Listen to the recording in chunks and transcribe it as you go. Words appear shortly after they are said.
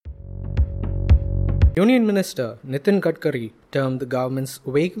Union Minister Nitin Gadkari termed the government's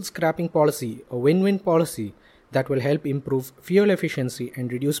vehicle scrapping policy a win-win policy that will help improve fuel efficiency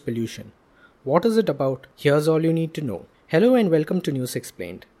and reduce pollution. What is it about? Here's all you need to know. Hello and welcome to News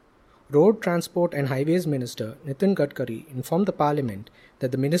Explained. Road Transport and Highways Minister Nitin Gadkari informed the Parliament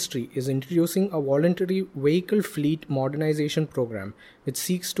that the ministry is introducing a voluntary vehicle fleet modernization program which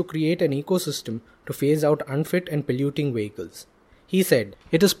seeks to create an ecosystem to phase out unfit and polluting vehicles. He said,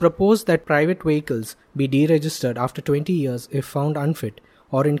 "It is proposed that private vehicles be deregistered after 20 years if found unfit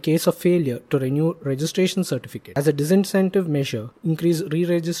or in case of failure to renew registration certificate. As a disincentive measure, increased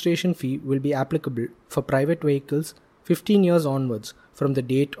re-registration fee will be applicable for private vehicles 15 years onwards from the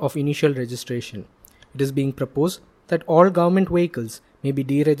date of initial registration. It is being proposed that all government vehicles may be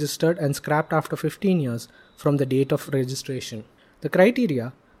deregistered and scrapped after 15 years from the date of registration. The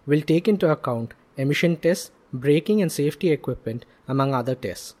criteria will take into account emission tests, braking and safety equipment, among other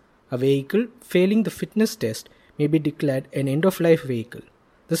tests. A vehicle failing the fitness test may be declared an end-of-life vehicle.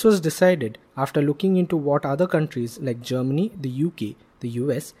 This was decided after looking into what other countries like Germany, the UK, the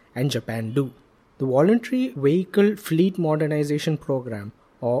US and Japan do. The Voluntary Vehicle Fleet Modernization Program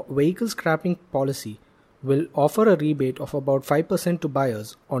or Vehicle Scrapping Policy will offer a rebate of about 5% to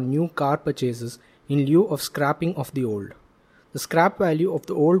buyers on new car purchases in lieu of scrapping of the old. The scrap value of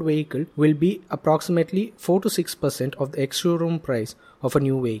the old vehicle will be approximately 4 to 6% of the ex-showroom price of a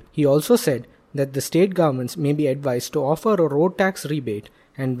new vehicle. He also said that the state governments may be advised to offer a road tax rebate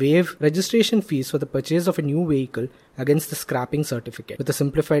and waive registration fees for the purchase of a new vehicle against the scrapping certificate. With a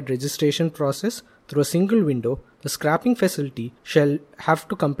simplified registration process through a single window, the scrapping facility shall have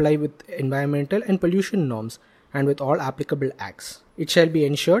to comply with environmental and pollution norms and with all applicable acts. It shall be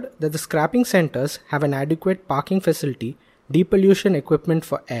ensured that the scrapping centers have an adequate parking facility, depollution equipment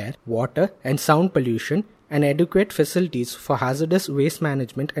for air, water and sound pollution, and adequate facilities for hazardous waste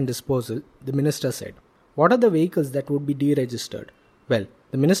management and disposal, the minister said. What are the vehicles that would be deregistered? Well,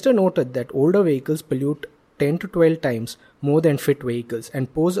 the minister noted that older vehicles pollute 10 to 12 times more than fit vehicles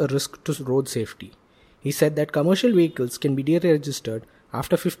and pose a risk to road safety. He said that commercial vehicles can be deregistered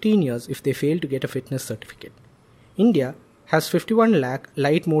after 15 years if they fail to get a fitness certificate. India has 51 lakh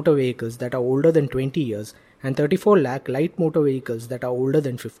light motor vehicles that are older than 20 years and 34 lakh light motor vehicles that are older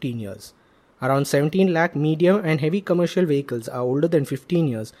than 15 years. Around 17 lakh medium and heavy commercial vehicles are older than 15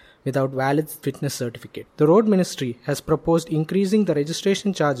 years without valid fitness certificate. The Road Ministry has proposed increasing the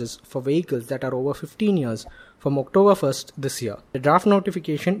registration charges for vehicles that are over 15 years from October 1st this year. The draft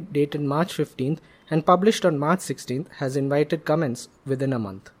notification dated March 15th and published on March 16th has invited comments within a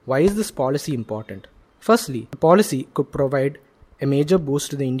month. Why is this policy important? Firstly, the policy could provide a major boost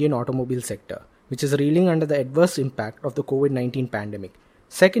to the Indian automobile sector, which is reeling under the adverse impact of the COVID-19 pandemic.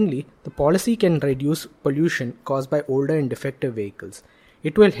 Secondly, the policy can reduce pollution caused by older and defective vehicles.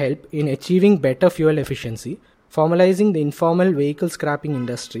 It will help in achieving better fuel efficiency, formalizing the informal vehicle scrapping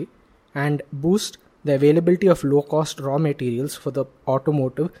industry, and boost the availability of low-cost raw materials for the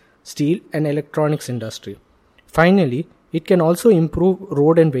automotive, steel, and electronics industry. Finally, it can also improve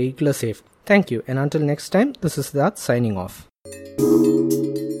road and vehicular safety. Thank you, and until next time, this is Siddharth signing off.